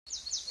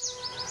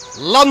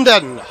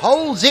London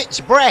holds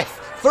its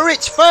breath for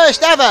its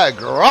first ever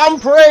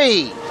Grand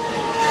Prix.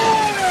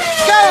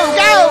 Go,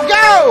 go,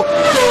 go!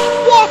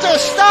 What a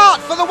start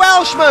for the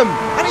Welshman!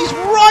 And he's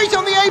right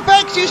on the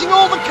apex using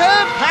all the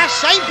curve past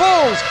St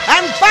Paul's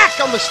and back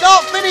on the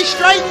start-finish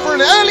straight for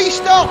an early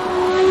stop.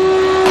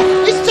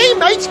 His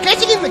teammates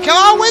getting in the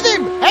car with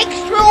him.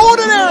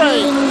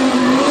 Extraordinary!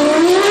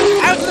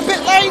 Out of the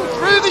pit lane,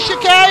 through the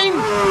chicane.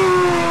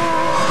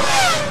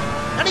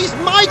 And he's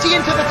mighty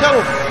into the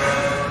tunnel.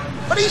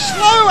 But he's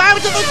slow out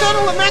of the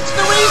tunnel, and that's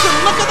the reason.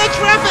 Look at the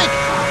traffic.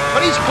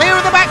 But he's clear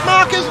of the back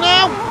markers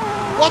now.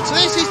 What's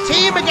this? His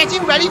team are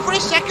getting ready for a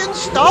second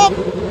stop.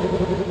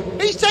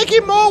 He's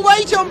taking more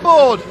weight on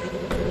board.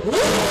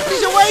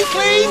 He's away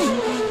clean.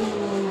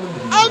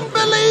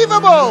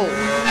 Unbelievable.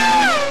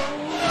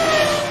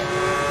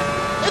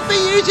 If he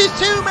uses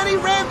too many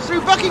revs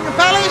through Buckingham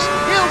Palace,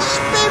 he'll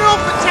spin off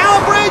the Tower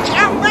Bridge,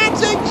 and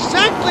that's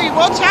exactly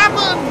what's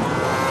happened.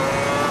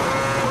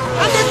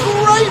 And a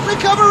great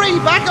recovery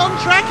back on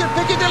track at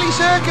Piccadilly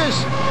Circus.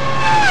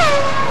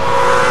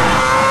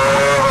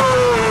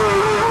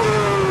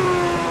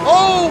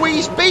 Oh,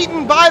 he's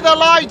beaten by the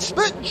lights,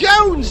 but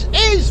Jones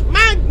is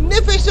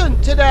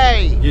magnificent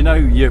today. You know,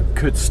 you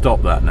could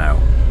stop that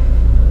now.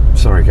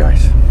 Sorry,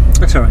 guys.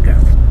 That's all right,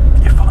 Gareth.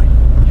 You're fine.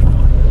 You're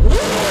fine.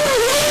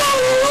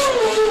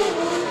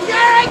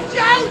 Gareth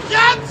Jones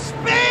On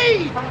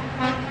Speed!